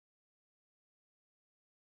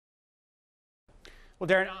Well,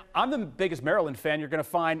 Darren, I'm the biggest Maryland fan you're going to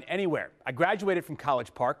find anywhere. I graduated from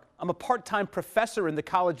College Park. I'm a part-time professor in the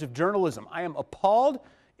College of Journalism. I am appalled,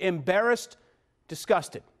 embarrassed,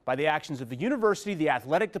 disgusted by the actions of the university, the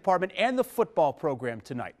athletic department, and the football program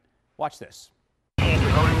tonight. Watch this. Hey,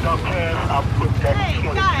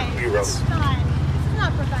 guys, it's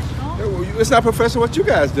not professional. It's not professional what you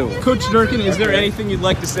guys do. Coach Durkin, is there anything you'd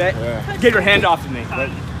like to say? Yeah. Get your hand off of me.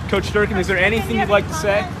 Coach Durkin, is there anything you'd like to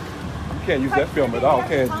say? You can't use that film at all,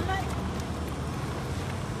 can you?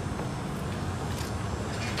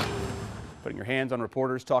 Putting your hands on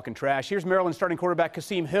reporters talking trash. Here's Maryland starting quarterback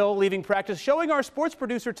Kasim Hill leaving practice, showing our sports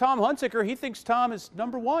producer Tom Hunsaker he thinks Tom is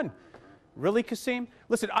 #1. Really, Kasim?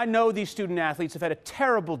 Listen, I know these student athletes have had a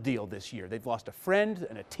terrible deal this year. They've lost a friend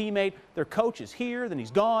and a teammate. Their coach is here, then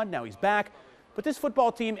he's gone, now he's back. But this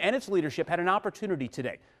football team and its leadership had an opportunity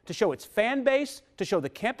today to show its fan base, to show the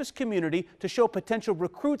campus community, to show potential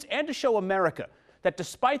recruits, and to show America that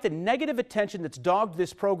despite the negative attention that's dogged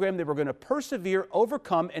this program, they were going to persevere,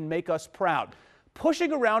 overcome, and make us proud.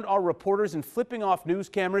 Pushing around our reporters and flipping off news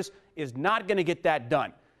cameras is not going to get that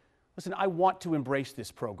done. Listen, I want to embrace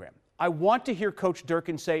this program. I want to hear Coach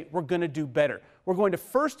Durkin say, we're going to do better. We're going to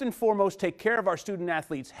first and foremost take care of our student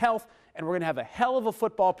athletes' health, and we're going to have a hell of a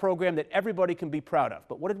football program that everybody can be proud of.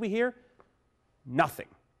 But what did we hear? Nothing.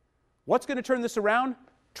 What's going to turn this around?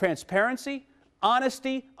 Transparency,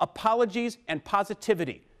 honesty, apologies, and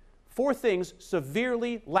positivity. 4 things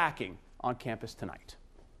severely lacking on campus tonight.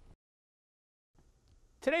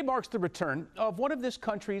 Today marks the return of one of this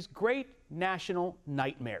country's great national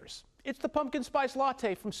nightmares. It's the pumpkin spice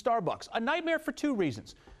latte from Starbucks. A nightmare for 2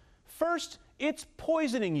 reasons. First, it's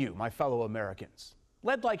poisoning you, my fellow Americans.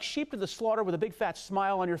 Led like sheep to the slaughter with a big fat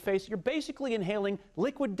smile on your face, you're basically inhaling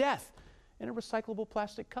liquid death in a recyclable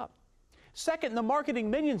plastic cup. Second, the marketing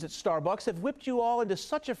minions at Starbucks have whipped you all into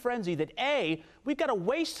such a frenzy that A, we've got to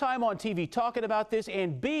waste time on TV talking about this,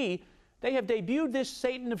 and B, they have debuted this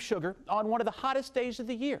Satan of sugar on one of the hottest days of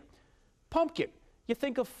the year. Pumpkin, you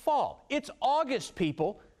think of fall. It's August,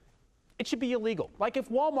 people. It should be illegal, like if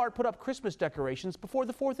Walmart put up Christmas decorations before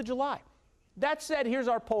the 4th of July. That said, here's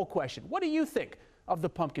our poll question. What do you think of the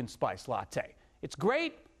pumpkin spice latte? It's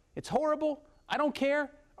great, it's horrible, I don't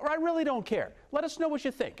care, or I really don't care. Let us know what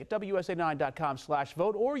you think at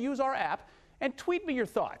WSA9.com/vote or use our app and tweet me your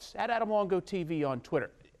thoughts at Longo TV on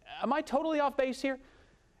Twitter. Am I totally off base here?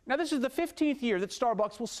 Now, this is the 15th year that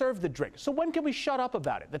Starbucks will serve the drink. So when can we shut up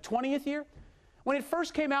about it? The 20th year? When it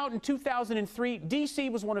first came out in 2003, D.C.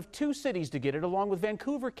 was one of 2 cities to get it, along with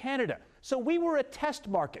Vancouver, Canada. So we were a test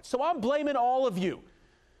market. So I'm blaming all of you.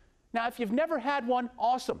 Now, if you've never had one,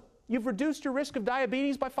 awesome. You've reduced your risk of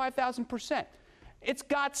diabetes by 5,000%. It's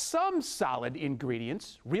got some solid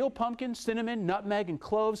ingredients, real pumpkin, cinnamon, nutmeg, and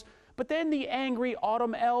cloves. But then the angry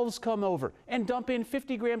autumn elves come over and dump in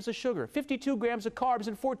 50 grams of sugar, 52 grams of carbs,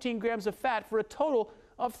 and 14 grams of fat for a total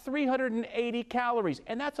of 380 calories.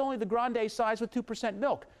 And that's only the grande size with 2%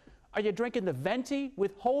 milk. Are you drinking the venti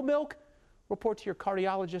with whole milk? Report to your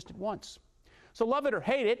cardiologist at once. So love it or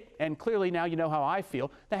hate it, and clearly now you know how I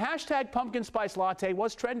feel, the hashtag pumpkin spice latte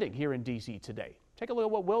was trending here in D.C. today. Take a look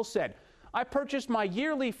at what Will said. I purchased my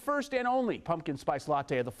yearly first and only pumpkin spice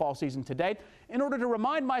latte of the fall season today in order to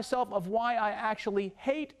remind myself of why I actually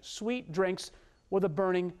hate sweet drinks with a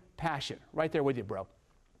burning passion. Right there with you, bro.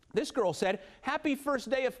 This girl said, happy first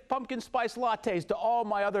day of pumpkin spice lattes to all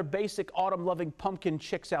my other basic autumn-loving pumpkin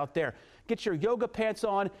chicks out there. Get your yoga pants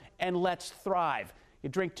on and let's thrive. You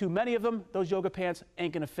drink too many of them, those yoga pants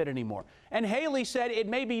ain't gonna fit anymore. And Haley said, it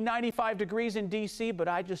may be 95 degrees in D.C., but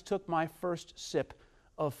I just took my first sip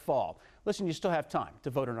of fall. Listen, you still have time to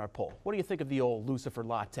vote on our poll. What do you think of the old Lucifer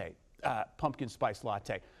latte, pumpkin spice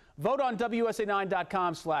latte? Vote on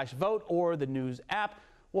WSA9.com/vote or the news app.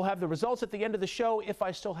 We'll have the results at the end of the show if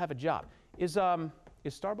I still have a job. Is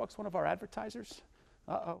Starbucks one of our advertisers?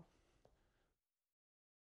 Uh-oh.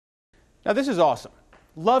 Now, this is awesome.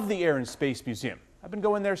 Love the Air and Space Museum. I've been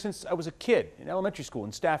going there since I was a kid in elementary school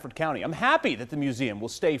in Stafford County. I'm happy that the museum will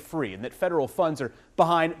stay free and that federal funds are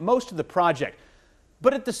behind most of the project.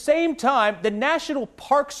 But at the same time, the National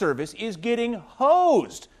Park Service is getting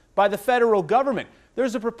hosed by the federal government.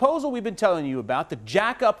 There's a proposal we've been telling you about to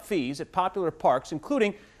jack up fees at popular parks,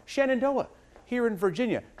 including Shenandoah here in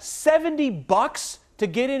Virginia. $70 to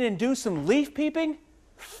get in and do some leaf peeping?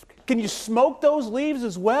 Can you smoke those leaves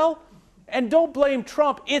as well? And don't blame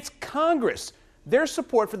Trump, it's Congress. Their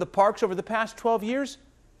support for the parks over the past 12 years,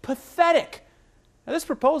 pathetic. Now, this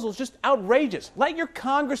proposal is just outrageous. Let your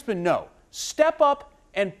congressman know. Step up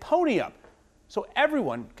and pony up so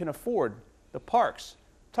everyone can afford the parks.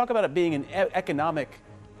 Talk about it being an economic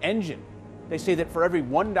engine. They say that for every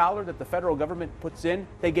 $1 that the federal government puts in,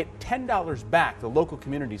 they get $10 back, the local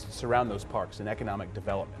communities that surround those parks, in economic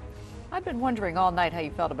development. I've been wondering all night how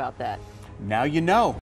you felt about that. Now you know.